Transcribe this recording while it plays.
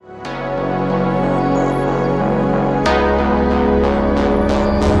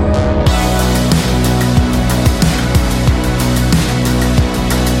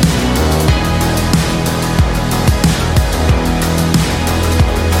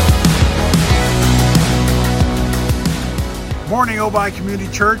morning, Ojai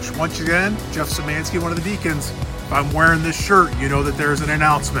Community Church. Once again, Jeff Szymanski, one of the deacons. If I'm wearing this shirt, you know that there's an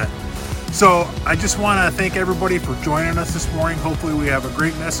announcement. So I just want to thank everybody for joining us this morning. Hopefully we have a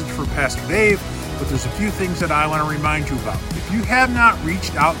great message for Pastor Dave, but there's a few things that I want to remind you about. If you have not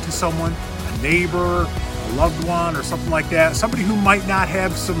reached out to someone, a neighbor, a loved one, or something like that, somebody who might not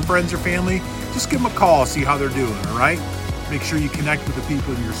have some friends or family, just give them a call, see how they're doing, all right? Make sure you connect with the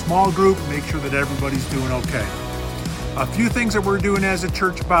people in your small group, make sure that everybody's doing okay. A few things that we're doing as a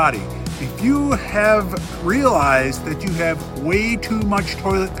church body. If you have realized that you have way too much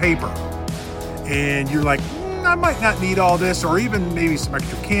toilet paper and you're like, I might not need all this, or even maybe some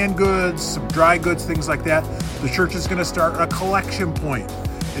extra canned goods, some dry goods, things like that, the church is going to start a collection point.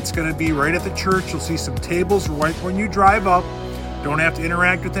 It's going to be right at the church. You'll see some tables right when you drive up. Don't have to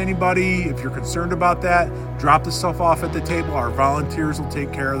interact with anybody. If you're concerned about that, drop the stuff off at the table. Our volunteers will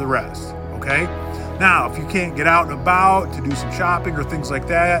take care of the rest, okay? Now, if you can't get out and about to do some shopping or things like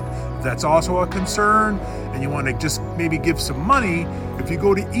that, if that's also a concern, and you want to just maybe give some money, if you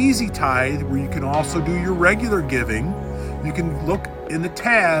go to Easy Tithe, where you can also do your regular giving, you can look in the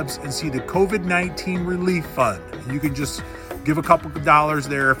tabs and see the COVID-19 Relief Fund. You can just give a couple of dollars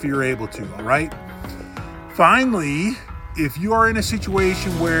there if you're able to, all right? Finally, if you are in a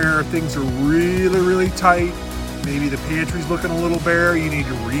situation where things are really, really tight, maybe the pantry's looking a little bare, you need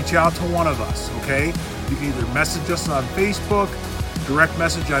to reach out to one of us, okay? You can either message us on Facebook, direct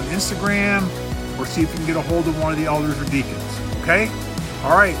message on Instagram, or see if you can get a hold of one of the elders or deacons, okay?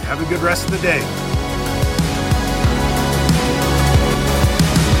 All right, have a good rest of the day.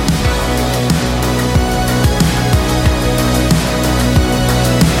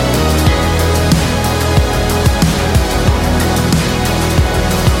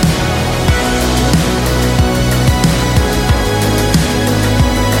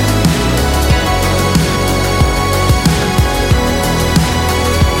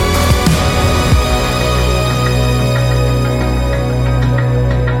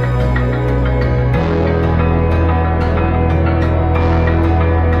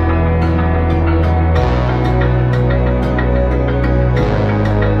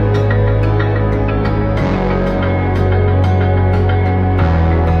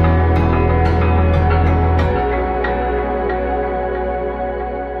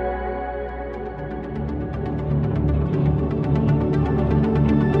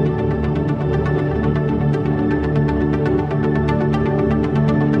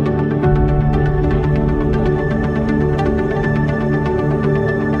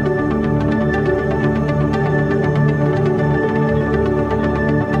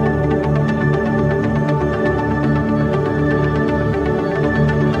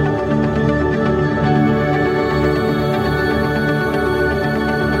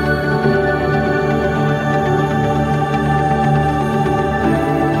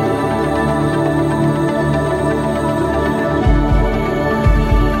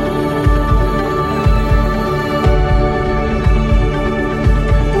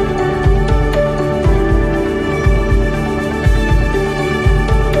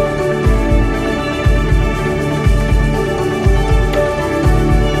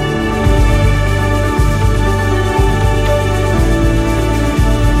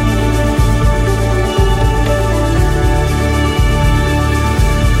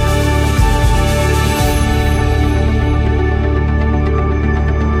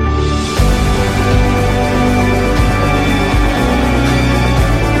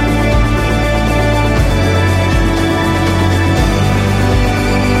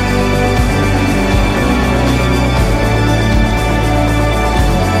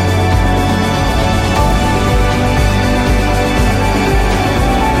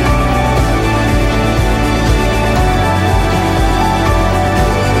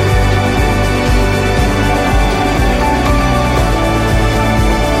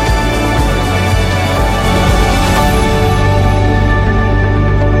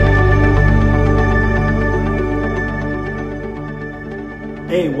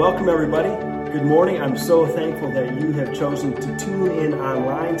 Hey, welcome everybody. Good morning. I'm so thankful that you have chosen to tune in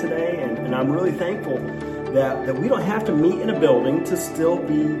online today, and I'm really thankful that we don't have to meet in a building to still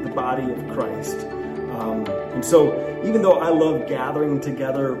be the body of Christ. And so even though I love gathering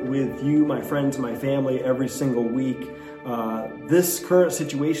together with you, my friends, my family, every single week, this current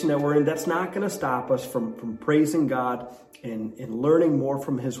situation that we're in, that's not going to stop us from praising God and learning more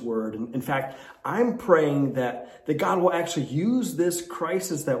from His Word. And in fact, I'm praying that God will actually use this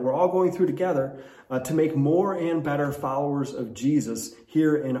crisis that we're all going through together to make more and better followers of Jesus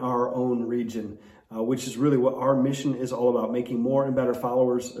here in our own region, which is really what our mission is all about, making more and better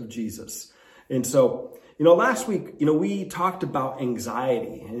followers of Jesus. And so, last week, we talked about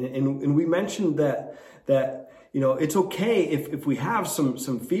anxiety, and we mentioned that it's okay if we have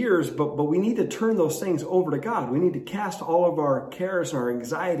some fears, but we need to turn those things over to God. We need to cast all of our cares and our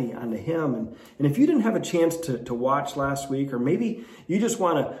anxiety onto Him. And if you didn't have a chance to watch last week, or maybe you just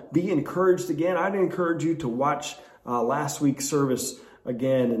want to be encouraged again, I'd encourage you to watch last week's service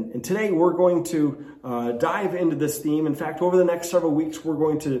again. And today we're going to dive into this theme. In fact, over the next several weeks, we're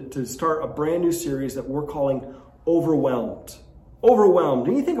going to start a brand new series that we're calling Overwhelmed. Overwhelmed.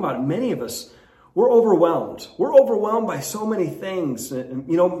 And you think about it, many of us, we're overwhelmed. We're overwhelmed by so many things. And,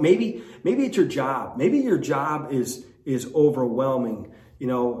 maybe it's your job. Maybe your job is overwhelming,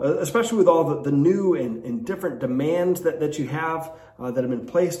 especially with all the new and different demands that you have that have been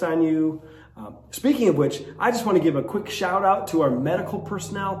placed on you. Speaking of which, I just want to give a quick shout out to our medical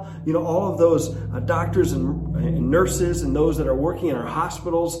personnel, all of those doctors and nurses and those that are working in our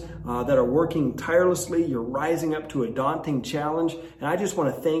hospitals, that are working tirelessly. You're rising up to a daunting challenge. And I just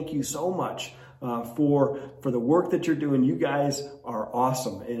want to thank you so much for the work that you're doing. You guys are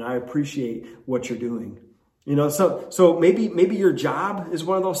awesome, and I appreciate what you're doing. So maybe your job is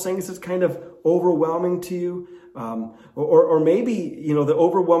one of those things that's kind of overwhelming to you. Or maybe, the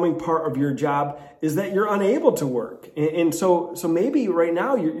overwhelming part of your job is that you're unable to work. And so maybe right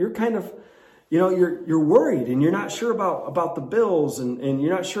now you're kind of, you're worried and you're not sure about the bills and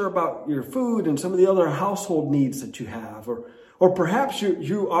you're not sure about your food and some of the other household needs that you have. Or perhaps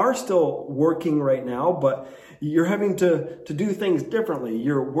you are still working right now, but you're having to do things differently.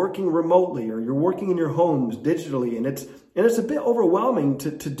 You're working remotely, or you're working in your homes digitally, and it's a bit overwhelming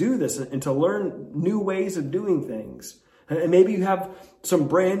to do this and to learn new ways of doing things. And maybe you have some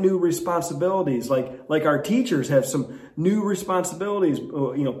brand new responsibilities, like our teachers have some new responsibilities,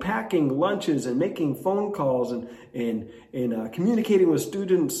 packing lunches and making phone calls and communicating with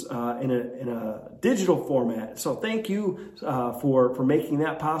students in a digital format. So thank you for making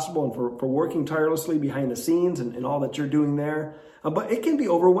that possible and for working tirelessly behind the scenes and all that you're doing there. But it can be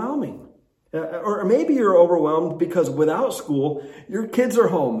overwhelming. Or maybe you're overwhelmed because without school, your kids are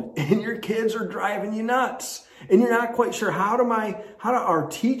home and your kids are driving you nuts. And you're not quite sure, how do our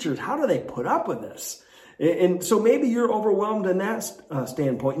teachers, how do they put up with this? And so maybe you're overwhelmed in that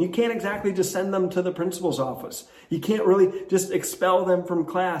standpoint. And you can't exactly just send them to the principal's office. You can't really just expel them from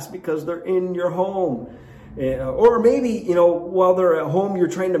class because they're in your home. Or maybe, while they're at home, you're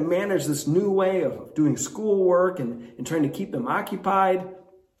trying to manage this new way of doing schoolwork and trying to keep them occupied.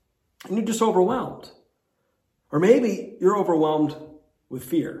 And you're just overwhelmed. Or maybe you're overwhelmed with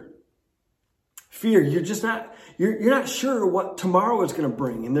fear. Fear, you're not sure what tomorrow is going to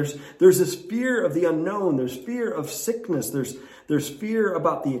bring. And there's this fear of the unknown. There's fear of sickness. There's fear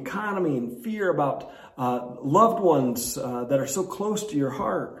about the economy and fear about loved ones that are so close to your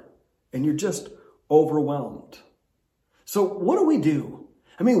heart. And you're just overwhelmed. So what do we do?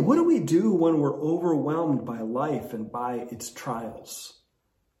 What do we do when we're overwhelmed by life and by its trials?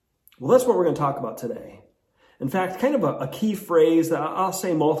 Well, that's what we're going to talk about today. In fact, kind of a key phrase that I'll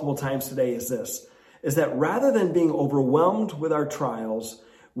say multiple times today is that rather than being overwhelmed with our trials,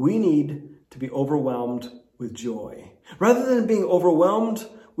 we need to be overwhelmed with joy. Rather than being overwhelmed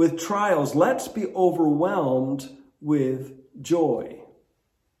with trials, let's be overwhelmed with joy.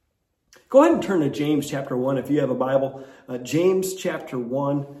 Go ahead and turn to James chapter 1 if you have a Bible. James chapter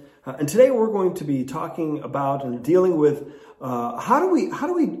 1. And today we're going to be talking about and dealing with how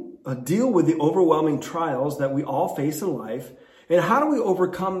do we deal with the overwhelming trials that we all face in life, and how do we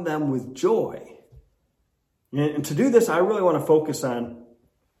overcome them with joy? And to do this, I really want to focus on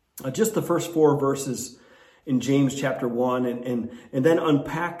just the first 4 verses in James chapter 1 and then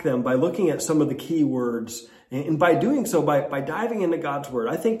unpack them by looking at some of the key words. And by doing so, by diving into God's word,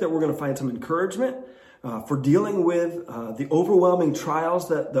 I think that we're going to find some encouragement for dealing with the overwhelming trials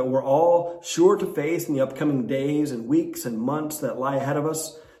that we're all sure to face in the upcoming days and weeks and months that lie ahead of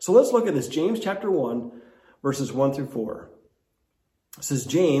us. So let's look at this. James chapter 1, verses 1 through 4. It says,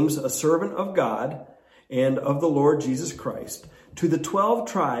 James, a servant of God and of the Lord Jesus Christ, to the 12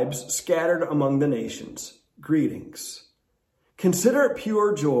 tribes scattered among the nations, greetings. Consider it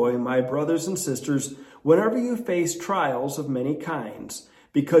pure joy, my brothers and sisters, whenever you face trials of many kinds,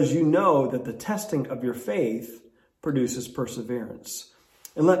 because you know that the testing of your faith produces perseverance.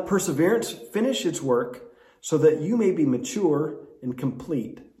 And let perseverance finish its work, so that you may be mature and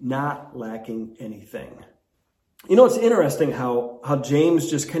complete, not lacking anything. It's interesting how James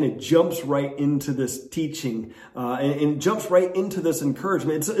just kind of jumps right into this teaching and jumps right into this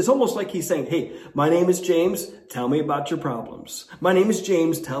encouragement. It's almost like he's saying, hey, my name is James. Tell me about your problems. My name is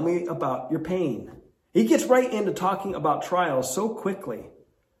James. Tell me about your pain. He gets right into talking about trials so quickly.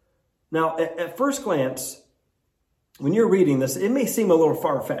 Now, at first glance, when you're reading this, it may seem a little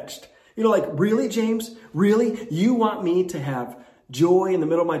far-fetched. Like, really, James? Really? You want me to have joy in the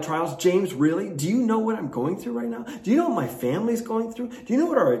middle of my trials? James, really? Do you know what I'm going through right now? Do you know what my family's going through? Do you know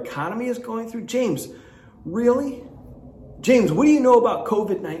what our economy is going through? James, really? James, what do you know about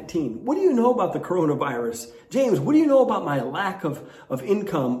COVID-19? What do you know about the coronavirus? James, what do you know about my lack of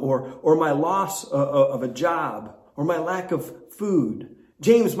income or my loss of a job or my lack of food?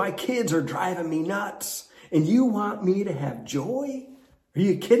 James, my kids are driving me nuts, and you want me to have joy? Are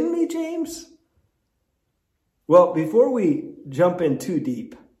you kidding me, James? Well, before we jump in too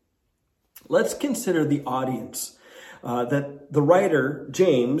deep, let's consider the audience that the writer,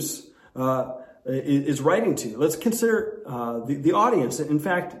 James, is writing to. Let's consider the audience. In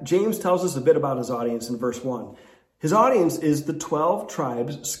fact, James tells us a bit about his audience in verse 1. His audience is the 12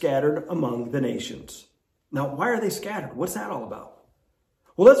 tribes scattered among the nations. Now, why are they scattered? What's that all about?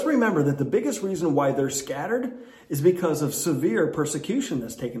 Well, let's remember that the biggest reason why they're scattered is because of severe persecution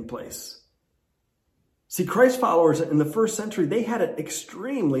that's taken place. See, Christ followers in the first century, they had it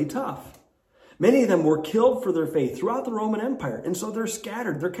extremely tough. Many of them were killed for their faith throughout the Roman Empire, and so they're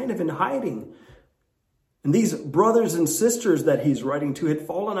scattered. They're kind of in hiding. And these brothers and sisters that he's writing to had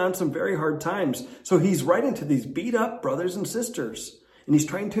fallen on some very hard times. So he's writing to these beat up brothers and sisters, and he's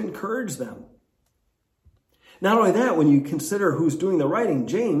trying to encourage them. Not only that, when you consider who's doing the writing,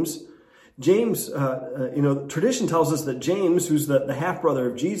 James, tradition tells us that James, who's the half-brother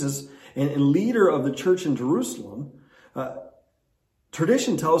of Jesus and leader of the church in Jerusalem,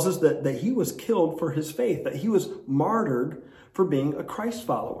 tradition tells us that he was killed for his faith, that he was martyred for being a Christ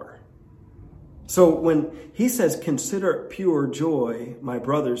follower. So when he says, consider it pure joy, my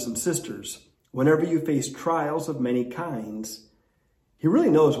brothers and sisters, whenever you face trials of many kinds, he really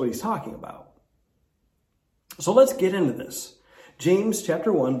knows what he's talking about. So let's get into this. James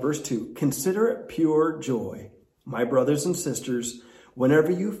chapter 1, verse 2, consider it pure joy, my brothers and sisters,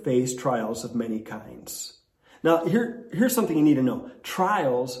 whenever you face trials of many kinds. Now, here's something you need to know.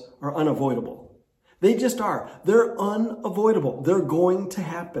 Trials are unavoidable. They just are. They're unavoidable. They're going to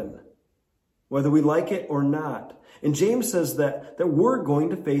happen, whether we like it or not. And James says that we're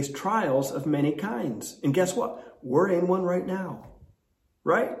going to face trials of many kinds. And guess what? We're in one right now.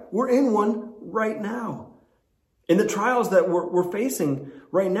 Right? We're in one right now. And the trials that we're facing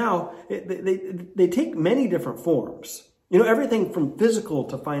right now, they take many different forms. Everything from physical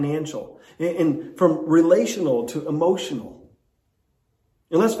to financial, and from relational to emotional.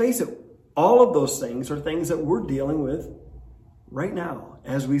 And let's face it, all of those things are things that we're dealing with right now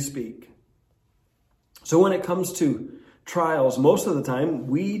as we speak. So when it comes to trials, most of the time,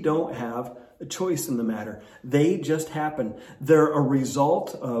 we don't have a choice in the matter. They just happen. They're a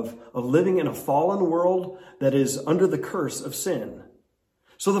result of living in a fallen world that is under the curse of sin.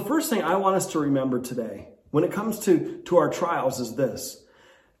 So the first thing I want us to remember today, when it comes to our trials, is this,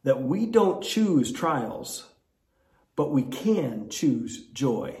 that we don't choose trials, but we can choose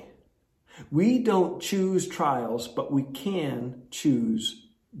joy. We don't choose trials, but we can choose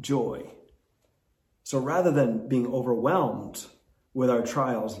joy. So rather than being overwhelmed with our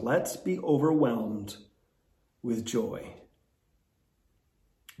trials, let's be overwhelmed with joy.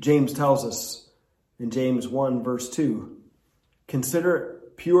 James tells us in James 1, verse 2, consider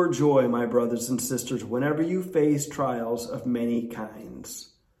it pure joy, my brothers and sisters, whenever you face trials of many kinds.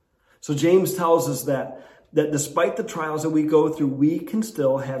 So James tells us that despite the trials that we go through, we can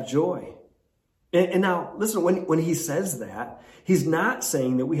still have joy. And now, listen, when he says that, he's not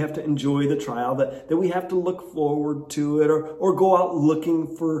saying that we have to enjoy the trial, that we have to look forward to it or go out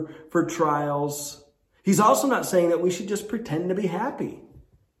looking for trials. He's also not saying that we should just pretend to be happy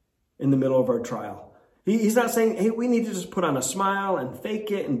in the middle of our trial. He's not saying, hey, we need to just put on a smile and fake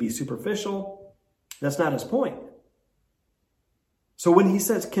it and be superficial. That's not his point. So when he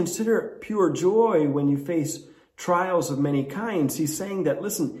says, consider it pure joy when you face trials of many kinds, he's saying that,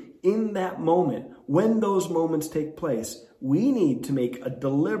 listen, in that moment, when those moments take place, we need to make a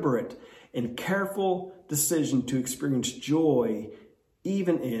deliberate and careful decision to experience joy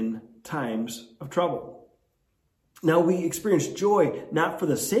even in times of trouble. Now, we experience joy not for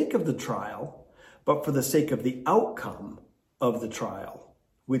the sake of the trial, but for the sake of the outcome of the trial,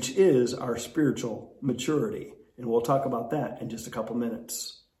 which is our spiritual maturity. And we'll talk about that in just a couple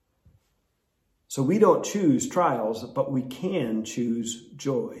minutes. So we don't choose trials, but we can choose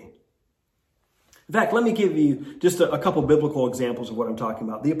joy. In fact, let me give you just a couple biblical examples of what I'm talking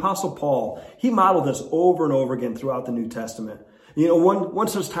about. The Apostle Paul, he modeled this over and over again throughout the New Testament. One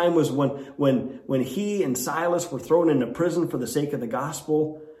such time was when he and Silas were thrown into prison for the sake of the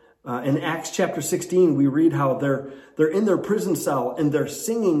gospel. In Acts chapter 16, we read how they're in their prison cell and they're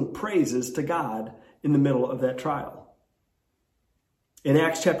singing praises to God in the middle of that trial. In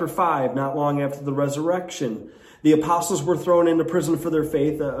Acts chapter 5, not long after the resurrection, the apostles were thrown into prison for their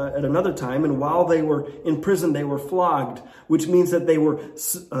faith at another time, and while they were in prison, they were flogged, which means that they were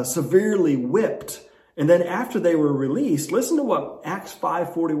severely whipped. And then after they were released, listen to what Acts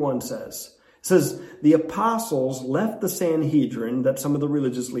 5:41 says. It says, the apostles left the Sanhedrin, that's some of the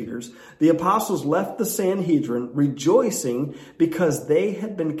religious leaders, the apostles left the Sanhedrin rejoicing because they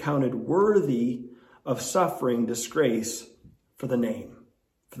had been counted worthy of suffering disgrace for the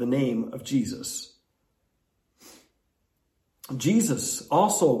name of Jesus. Jesus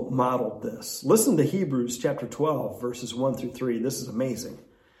also modeled this. Listen to Hebrews chapter 12, verses 1 through 3. This is amazing.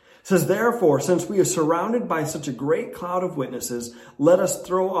 It says, therefore, since we are surrounded by such a great cloud of witnesses, let us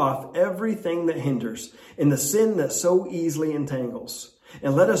throw off everything that hinders and the sin that so easily entangles.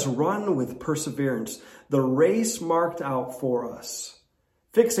 And let us run with perseverance the race marked out for us,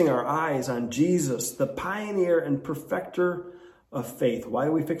 fixing our eyes on Jesus, the pioneer and perfecter of faith. Why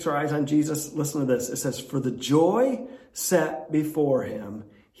do we fix our eyes on Jesus? Listen to this. It says, for the joy set before him,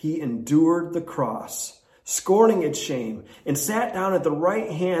 he endured the cross, scorning its shame, and sat down at the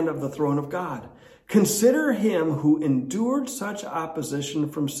right hand of the throne of God. Consider him who endured such opposition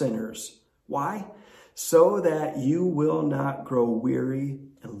from sinners. Why? So that you will not grow weary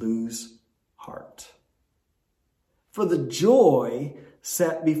and lose heart. For the joy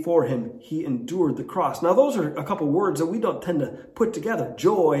set before him, he endured the cross. Now, those are a couple words that we don't tend to put together,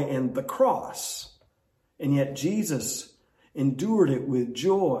 joy and the cross. And yet Jesus endured it with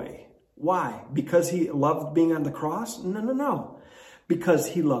joy. Why? Because he loved being on the cross? No. Because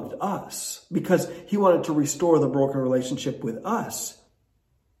he loved us. Because he wanted to restore the broken relationship with us.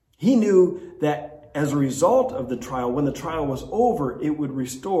 He knew that as a result of the trial, when the trial was over, it would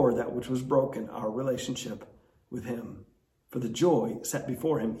restore that which was broken, our relationship with him. For the joy set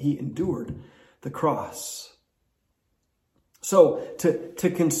before him, he endured the cross. So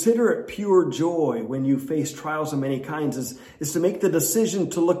to consider it pure joy when you face trials of many kinds is to make the decision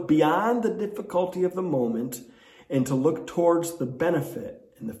to look beyond the difficulty of the moment and to look towards the benefit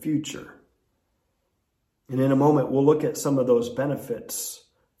in the future. And in a moment, we'll look at some of those benefits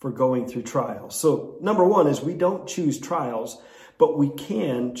for going through trials. So number one is we don't choose trials, but we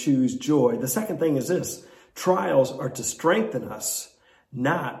can choose joy. The second thing is this. Trials are to strengthen us,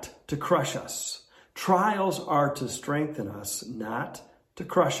 not to crush us. Trials are to strengthen us, not to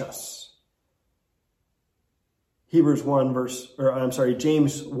crush us. James 1 verses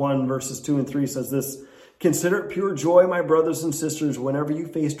 2 and 3 says this, consider it pure joy, my brothers and sisters, whenever you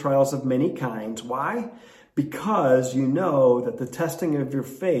face trials of many kinds. Why? Because you know that the testing of your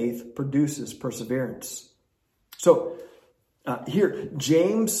faith produces perseverance. So here,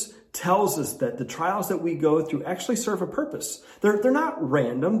 James tells us that the trials that we go through actually serve a purpose. They're not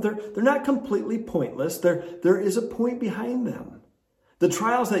random. They're not completely pointless. There is a point behind them. The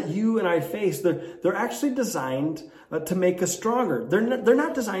trials that you and I face, they're actually designed to make us stronger. They're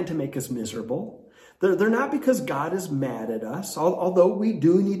not designed to make us miserable. They're not because God is mad at us, although we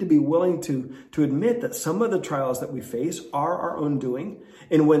do need to be willing to admit that some of the trials that we face are our own doing.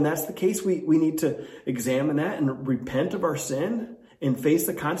 And when that's the case, we need to examine that and repent of our sin and face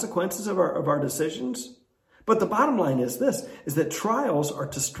the consequences of our decisions. But the bottom line is this, is that trials are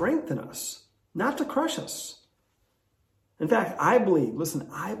to strengthen us, not to crush us. In fact, I believe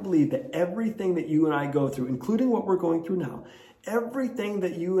that everything that you and I go through, including what we're going through now, everything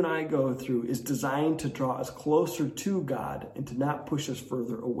that you and I go through is designed to draw us closer to God and to not push us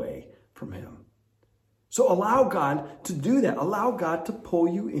further away from him. So allow God to do that. Allow God to pull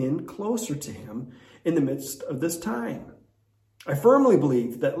you in closer to him in the midst of this time. I firmly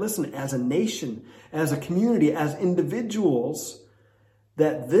believe that, listen, as a nation, as a community, as individuals,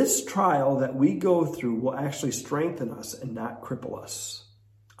 that this trial that we go through will actually strengthen us and not cripple us.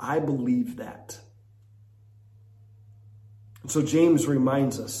 I believe that. So James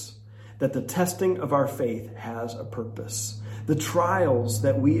reminds us that the testing of our faith has a purpose. The trials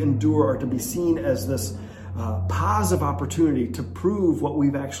that we endure are to be seen as this positive opportunity to prove what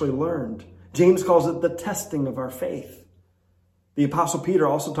we've actually learned. James calls it the testing of our faith. The Apostle Peter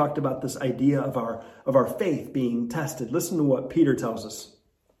also talked about this idea of our faith being tested. Listen to what Peter tells us.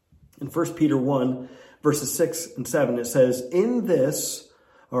 In 1 Peter 1, verses 6 and 7, it says, in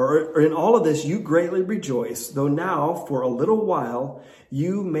all of this, you greatly rejoice, though now, for a little while,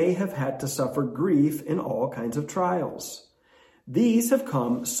 you may have had to suffer grief in all kinds of trials. These have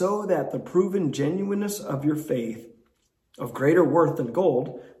come so that the proven genuineness of your faith, of greater worth than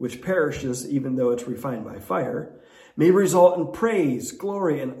gold, which perishes even though it's refined by fire, may result in praise,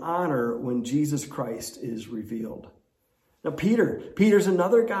 glory, and honor when Jesus Christ is revealed. Now, Peter's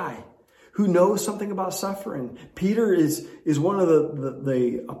another guy who knows something about suffering. Peter is one of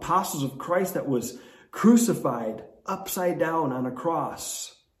the apostles of Christ that was crucified upside down on a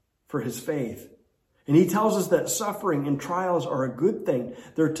cross for his faith. And he tells us that suffering and trials are a good thing.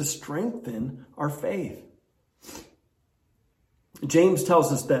 They're to strengthen our faith. James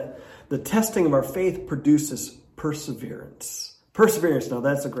tells us that the testing of our faith produces perseverance. Perseverance, now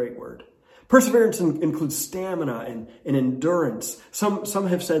that's a great word. Perseverance includes stamina and endurance. Some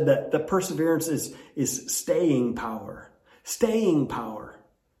have said that the perseverance is staying power. Staying power.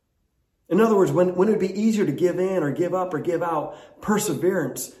 In other words, when it would be easier to give in or give up or give out,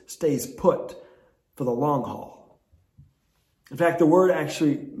 perseverance stays put for the long haul. In fact, the word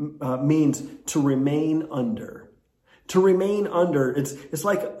actually means to remain under. To remain under, it's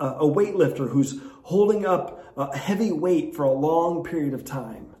like a weightlifter who's holding up a heavy weight for a long period of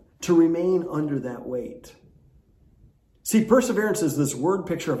time. To remain under that weight. See, perseverance is this word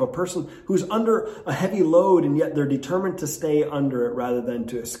picture of a person who's under a heavy load and yet they're determined to stay under it rather than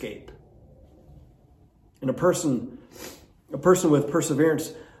to escape. And a person with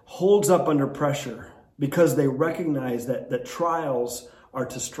perseverance holds up under pressure because they recognize that trials are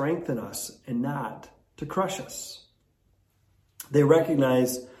to strengthen us and not to crush us. They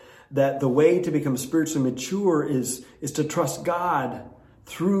recognize that the way to become spiritually mature is to trust God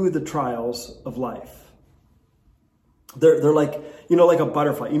through the trials of life. They're like, like a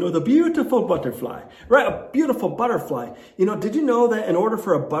butterfly. The beautiful butterfly, right? A beautiful butterfly. Did you know that in order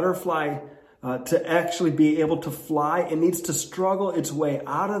for a butterfly to actually be able to fly, it needs to struggle its way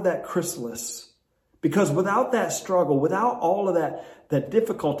out of that chrysalis? Because without that struggle, without all of that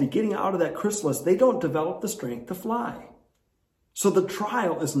difficulty getting out of that chrysalis, they don't develop the strength to fly. So the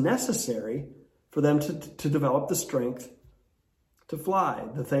trial is necessary for them to develop the strength to fly,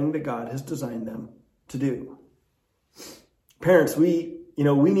 the thing that God has designed them to do. Parents, we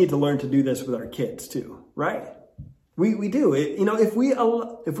need to learn to do this with our kids too, right? We do. If we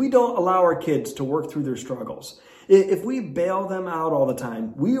don't allow our kids to work through their struggles, if we bail them out all the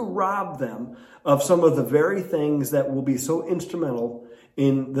time, we rob them of some of the very things that will be so instrumental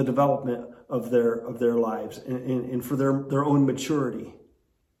in the development of their lives and for their own maturity.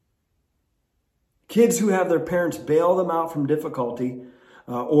 Kids who have their parents bail them out from difficulty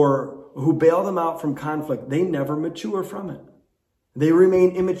or who bail them out from conflict, they never mature from it. They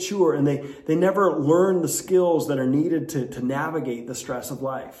remain immature and they never learn the skills that are needed to navigate the stress of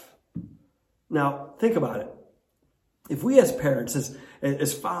life. Now, think about it. If we as parents,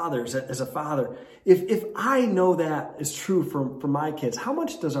 as fathers, as a father, if I know that is true for my kids, how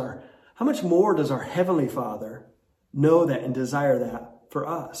much more does our Heavenly Father know that and desire that for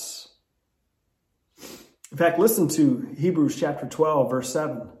us? In fact, listen to Hebrews chapter 12, verse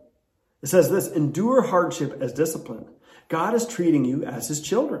 7. It says this, endure hardship as discipline. God is treating you as his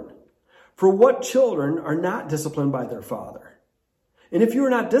children. For what children are not disciplined by their father? And if you are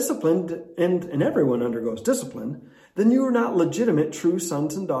not disciplined, and everyone undergoes discipline, then you are not legitimate true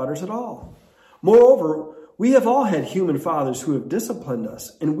sons and daughters at all. Moreover, we have all had human fathers who have disciplined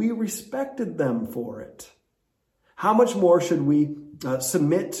us, and we respected them for it. How much more should we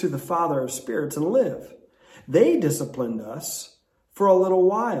submit to the Father of spirits and live? They disciplined us for a little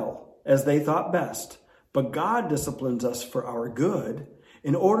while, as they thought best. But God disciplines us for our good,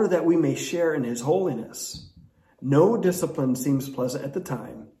 in order that we may share in his holiness. No discipline seems pleasant at the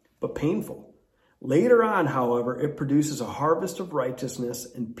time, but painful. Later on, however, it produces a harvest of righteousness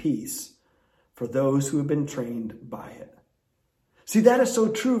and peace for those who have been trained by it. See, that is so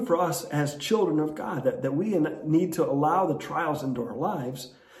true for us as children of God, that we need to allow the trials into our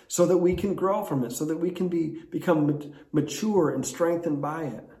lives so that we can grow from it, so that we can become mature and strengthened by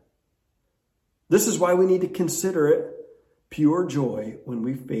it. This is why we need to consider it pure joy when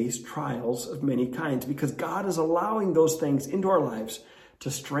we face trials of many kinds, because God is allowing those things into our lives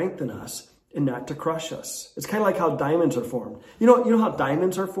to strengthen us and not to crush us. It's kind of like how diamonds are formed. You know how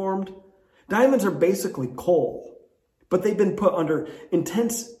diamonds are formed? Diamonds are basically coal, but they've been put under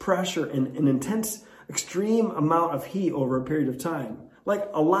intense pressure and an intense, extreme amount of heat over a period of time. Like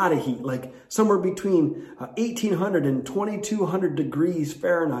a lot of heat, like somewhere between 1,800 and 2,200 degrees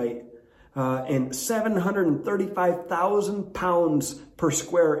Fahrenheit and 735,000 pounds per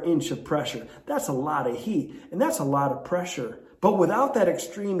square inch of pressure. That's a lot of heat, and that's a lot of pressure. But without that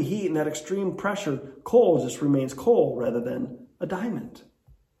extreme heat and that extreme pressure, coal just remains coal rather than a diamond.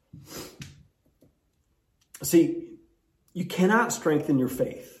 See, you cannot strengthen your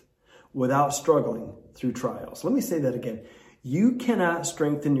faith without struggling through trials. Let me say that again. You cannot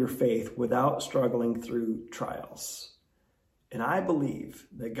strengthen your faith without struggling through trials. And I believe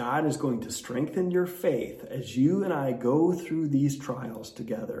that God is going to strengthen your faith as you and I go through these trials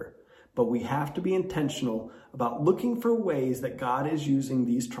together. But we have to be intentional about looking for ways that God is using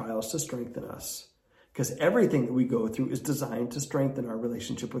these trials to strengthen us. Because everything that we go through is designed to strengthen our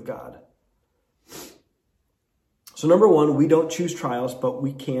relationship with God. So number one, we don't choose trials, but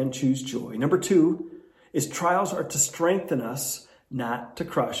we can choose joy. Number two is trials are to strengthen us, not to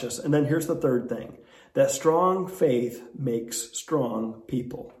crush us. And then here's the third thing, that strong faith makes strong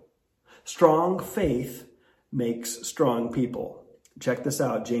people. Strong faith makes strong people. Check this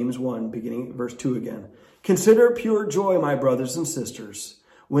out, James 1, beginning verse 2 again. Consider it pure joy, my brothers and sisters,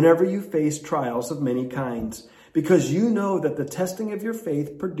 whenever you face trials of many kinds, because you know that the testing of your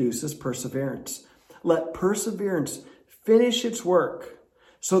faith produces perseverance. Let perseverance finish its work,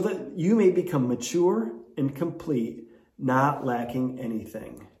 so that you may become mature and complete, not lacking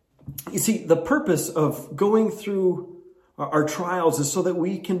anything. You see, the purpose of going through our trials is so that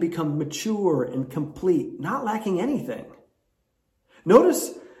we can become mature and complete, not lacking anything.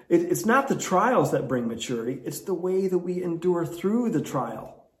 Notice, it's not the trials that bring maturity. It's the way that we endure through the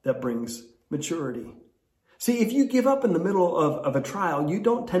trial that brings maturity. See, if you give up in the middle of a trial, you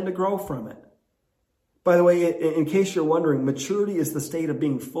don't tend to grow from it. By the way, in case you're wondering, maturity is the state of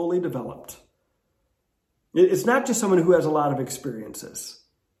being fully developed. It's not just someone who has a lot of experiences.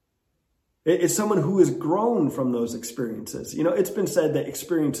 It's someone who has grown from those experiences. You know, it's been said that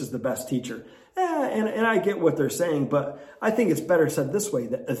experience is the best teacher. And I get what they're saying, but I think it's better said this way,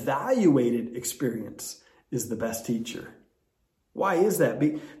 that evaluated experience is the best teacher. Why is that?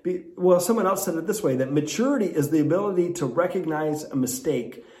 Well, someone else said it this way, that maturity is the ability to recognize a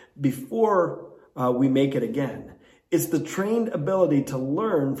mistake before we make it again. It's the trained ability to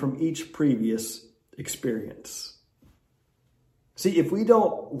learn from each previous experience. See, if we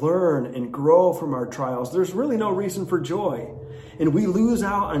don't learn and grow from our trials, there's really no reason for joy. And we lose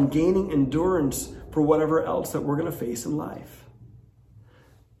out on gaining endurance for whatever else that we're going to face in life.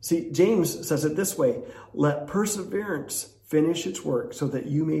 See, James says it this way, let perseverance finish its work so that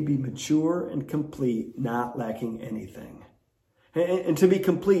you may be mature and complete, not lacking anything. And to be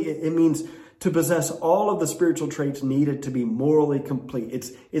complete, it means to possess all of the spiritual traits needed to be morally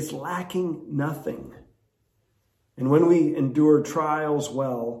complete. It's lacking nothing. And when we endure trials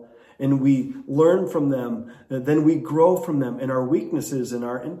well and we learn from them, then we grow from them, and our weaknesses and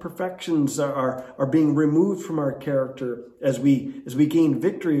our imperfections are being removed from our character as we gain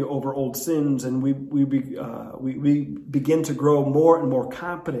victory over old sins, and we begin to grow more and more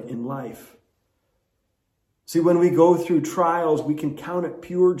competent in life. See, when we go through trials, we can count it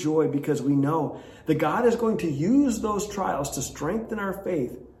pure joy because we know that God is going to use those trials to strengthen our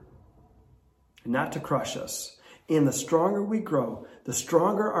faith and not to crush us. And the stronger we grow, the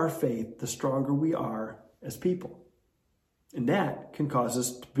stronger our faith, the stronger we are as people. And that can cause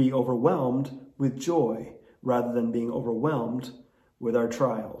us to be overwhelmed with joy rather than being overwhelmed with our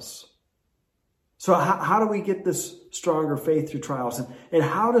trials. So how do we get this stronger faith through trials? And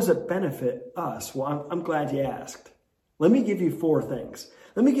how does it benefit us? Well, I'm glad you asked. Let me give you 4 things.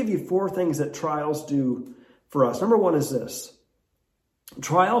 Let me give you 4 things that trials do for us. Number 1 is this.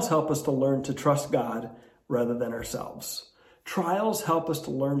 Trials help us to learn to trust God rather than ourselves. Trials help us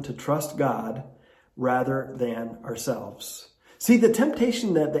to learn to trust God rather than ourselves. See, the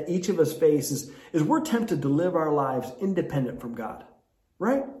temptation that each of us faces is we're tempted to live our lives independent from God,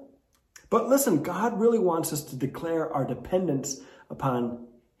 right? But listen, God really wants us to declare our dependence upon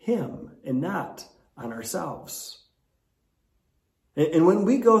Him and not on ourselves. And when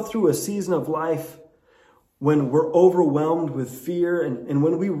we go through a season of life when we're overwhelmed with fear and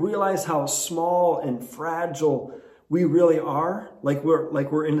when we realize how small and fragile we really are, like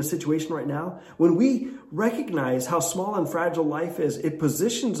we're in a situation right now, when we recognize how small and fragile life is, it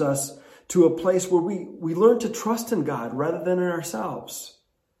positions us to a place where we learn to trust in God rather than in ourselves.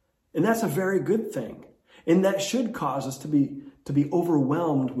 And that's a very good thing. And that should cause us to be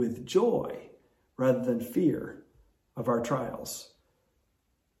overwhelmed with joy rather than fear of our trials.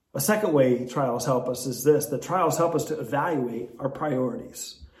 A second way trials help us is this, that trials help us to evaluate our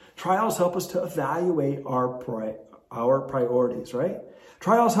priorities. Trials help us to evaluate our priorities, right?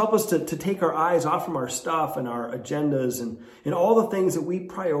 Trials help us to take our eyes off from our stuff and our agendas and all the things that we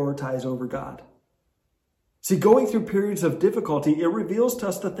prioritize over God. See, going through periods of difficulty, it reveals to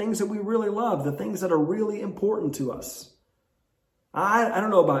us the things that we really love, the things that are really important to us. I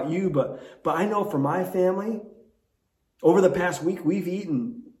don't know about you, but I know for my family, over the past week, we've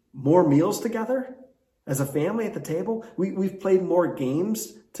eaten more meals together as a family at the table. We've played more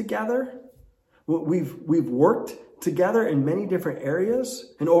games together. We've worked together in many different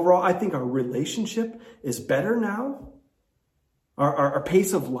areas. And overall, I think our relationship is better now. Our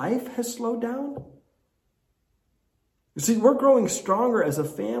pace of life has slowed down. You see, we're growing stronger as a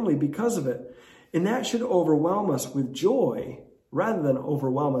family because of it. And that should overwhelm us with joy rather than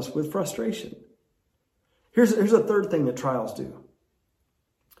overwhelm us with frustration. Here's a third thing that trials do.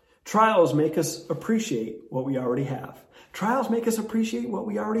 Trials make us appreciate what we already have. Trials make us appreciate what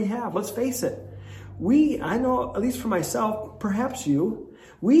we already have. Let's face it. I know, at least for myself, perhaps you,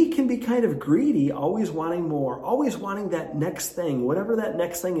 we can be kind of greedy, always wanting more, always wanting that next thing, whatever that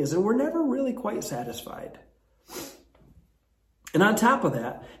next thing is, and we're never really quite satisfied. And on top of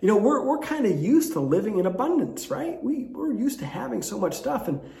that, we're kind of used to living in abundance, right? We're used to having so much stuff.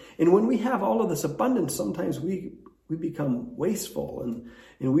 And when we have all of this abundance, sometimes we become wasteful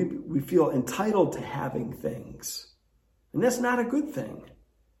and we feel entitled to having things. And that's not a good thing.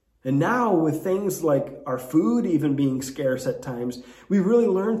 And now with things like our food even being scarce at times, we really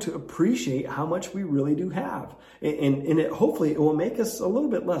learn to appreciate how much we really do have. And hopefully it will make us a little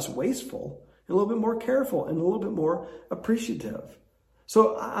bit less wasteful, a little bit more careful, and a little bit more appreciative.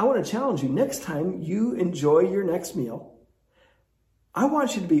 So I want to challenge you, next time you enjoy your next meal, I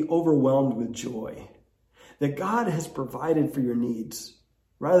want you to be overwhelmed with joy that God has provided for your needs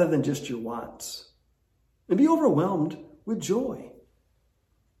rather than just your wants. And be overwhelmed with joy.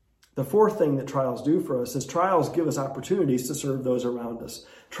 The fourth thing that trials do for us is trials give us opportunities to serve those around us.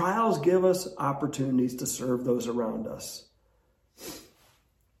 Trials give us opportunities to serve those around us.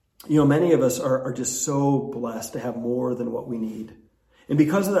 Many of us are just so blessed to have more than what we need. And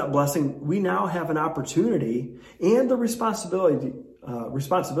because of that blessing, we now have an opportunity and the responsibility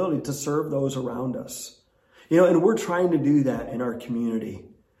to serve those around us. And we're trying to do that in our community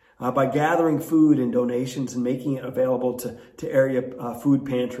by gathering food and donations and making it available to area food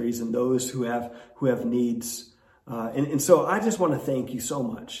pantries and those who have needs. And so I just want to thank you so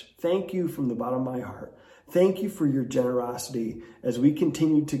much. Thank you from the bottom of my heart. Thank you for your generosity as we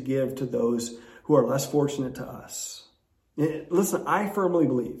continue to give to those who are less fortunate to us. Listen, I firmly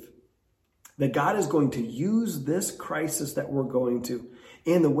believe that God is going to use this crisis that we're going to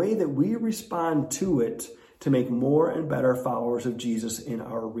and the way that we respond to it to make more and better followers of Jesus in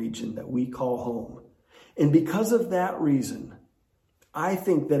our region that we call home. And because of that reason, I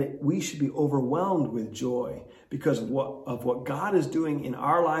think that we should be overwhelmed with joy because of what God is doing in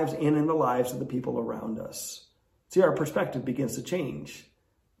our lives and in the lives of the people around us. See, our perspective begins to change,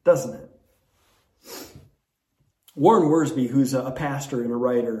 doesn't it? Warren Wiersbe, who's a pastor and a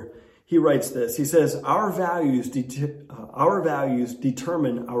writer, he writes this. He says, our values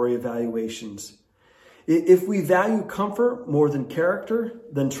determine our evaluations. If we value comfort more than character,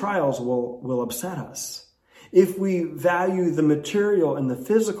 then trials will upset us. If we value the material and the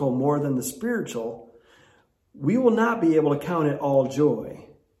physical more than the spiritual, we will not be able to count it all joy.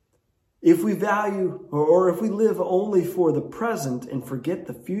 If we value or if we live only for the present and forget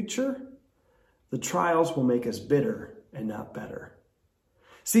the future, the trials will make us bitter and not better.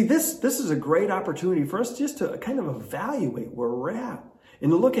 See, this is a great opportunity for us just to kind of evaluate where we're at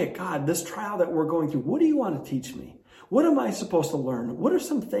and to look at God, this trial that we're going through. What do you want to teach me? What am I supposed to learn? What are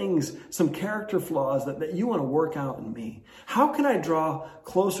some things, some character flaws that you want to work out in me? How can I draw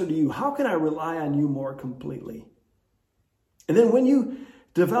closer to you? How can I rely on you more completely? And then when you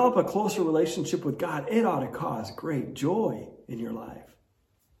develop a closer relationship with God, it ought to cause great joy in your life.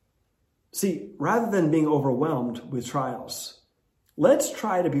 See, rather than being overwhelmed with trials, let's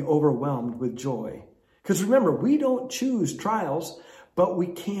try to be overwhelmed with joy. Because remember, we don't choose trials, but we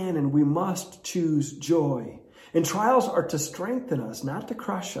can and we must choose joy. And trials are to strengthen us, not to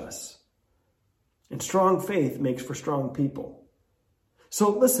crush us. And strong faith makes for strong people. So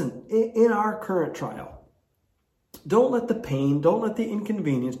listen, in our current trial, don't let the pain, don't let the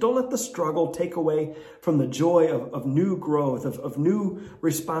inconvenience, don't let the struggle take away from the joy of new growth, of new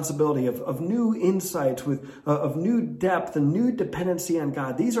responsibility, of new insights, of new depth and new dependency on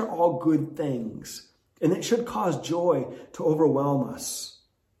God. These are all good things. And it should cause joy to overwhelm us.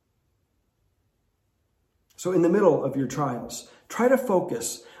 So in the middle of your trials, try to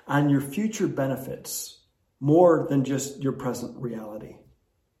focus on your future benefits more than just your present reality.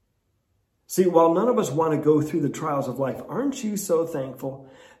 See, while none of us want to go through the trials of life, aren't you so thankful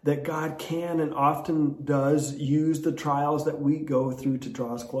that God can and often does use the trials that we go through to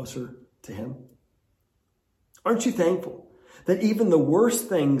draw us closer to Him? Aren't you thankful that even the worst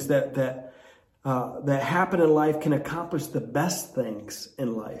things that happen in life can accomplish the best things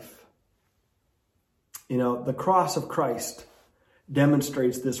in life? The cross of Christ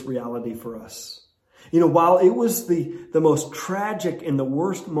demonstrates this reality for us. While it was the most tragic and the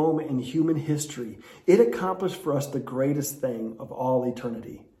worst moment in human history, it accomplished for us the greatest thing of all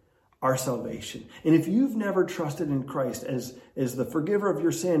eternity, our salvation. And if you've never trusted in Christ as the forgiver of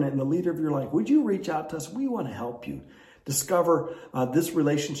your sin and the leader of your life, would you reach out to us? We want to help you discover this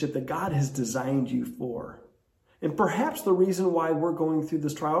relationship that God has designed you for. And perhaps the reason why we're going through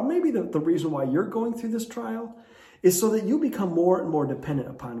this trial, maybe the reason why you're going through this trial, is so that you become more and more dependent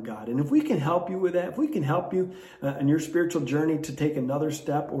upon God. And if we can help you with that, if we can help you in your spiritual journey to take another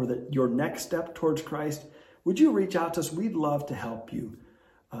step or your next step towards Christ, would you reach out to us? We'd love to help you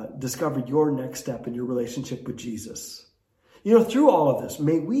discover your next step in your relationship with Jesus. Through all of this,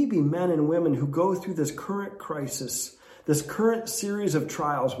 may we be men and women who go through this current crisis, this current series of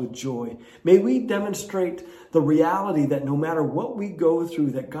trials with joy. May we demonstrate the reality that no matter what we go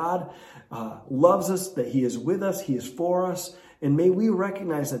through, that God loves us, that He is with us, He is for us, and may we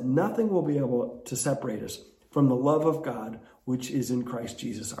recognize that nothing will be able to separate us from the love of God, which is in Christ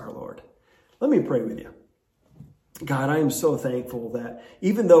Jesus our Lord. Let me pray with you. God, I am so thankful that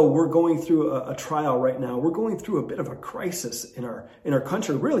even though we're going through a trial right now, we're going through a bit of a crisis in our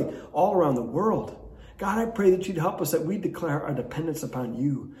country, really all around the world. God, I pray that you'd help us, that we declare our dependence upon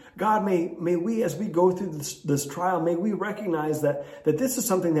you. God, may we, as we go through this trial, may we recognize that this is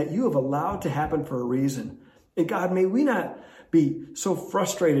something that you have allowed to happen for a reason. And God, may we not be so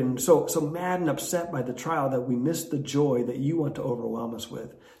frustrated and so mad and upset by the trial that we miss the joy that you want to overwhelm us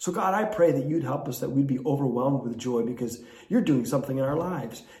with. So God, I pray that you'd help us, that we'd be overwhelmed with joy because you're doing something in our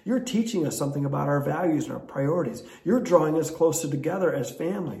lives. You're teaching us something about our values and our priorities. You're drawing us closer together as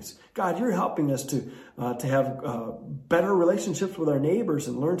families. God, you're helping us to have better relationships with our neighbors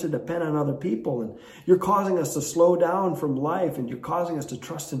and learn to depend on other people. And you're causing us to slow down from life, and you're causing us to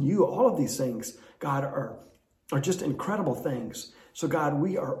trust in you. All of these things, God, are just incredible things. So God,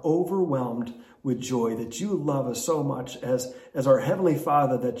 we are overwhelmed with joy that you love us so much as our Heavenly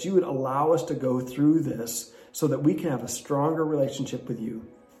Father, that you would allow us to go through this so that we can have a stronger relationship with you.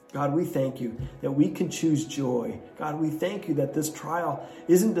 God, we thank you that we can choose joy. God, we thank you that this trial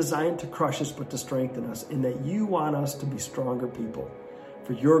isn't designed to crush us, but to strengthen us, and that you want us to be stronger people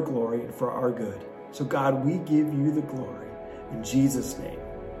for your glory and for our good. So God, we give you the glory. In Jesus' name,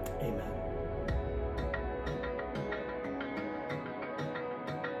 amen.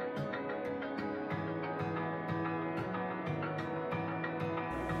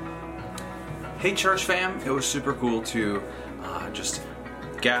 Hey church fam, it was super cool to just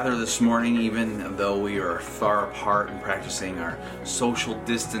gather this morning, even though we are far apart and practicing our social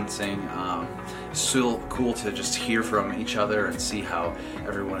distancing. It's still cool to just hear from each other and see how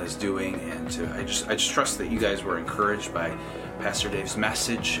everyone is doing, and I just trust that you guys were encouraged by Pastor Dave's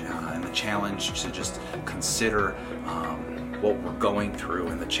message and the challenge to just consider what we're going through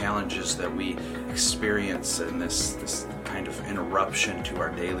and the challenges that we experience in this kind of interruption to our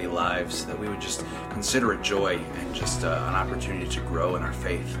daily lives, that we would just consider it joy and just an opportunity to grow in our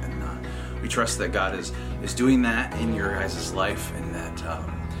faith. And we trust that God is doing that in your guys' life, and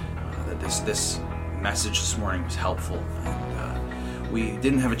that this message this morning was helpful. And we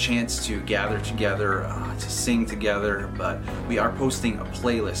didn't have a chance to gather together to sing together, but we are posting a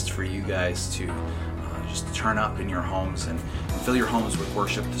playlist for you guys to just turn up in your homes and fill your homes with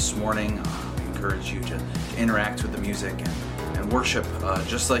worship this morning. We encourage you to interact with the music and worship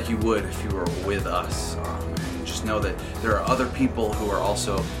just like you would if you were with us. And just know that there are other people who are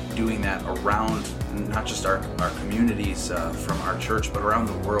also doing that around not just our communities from our church, but around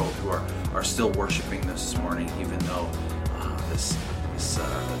the world, who are still worshiping this morning, even though this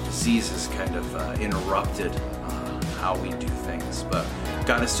disease has kind of interrupted how we do things. But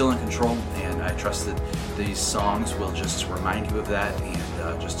God is still in control, and I trust that these songs will just remind you of that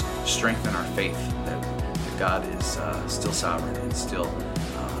and just strengthen our faith that God is still sovereign and still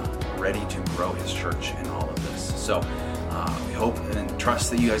ready to grow His church in all of this. So we hope and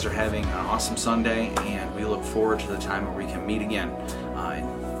trust that you guys are having an awesome Sunday, and we look forward to the time where we can meet again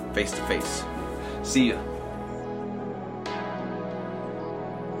face to face. See ya.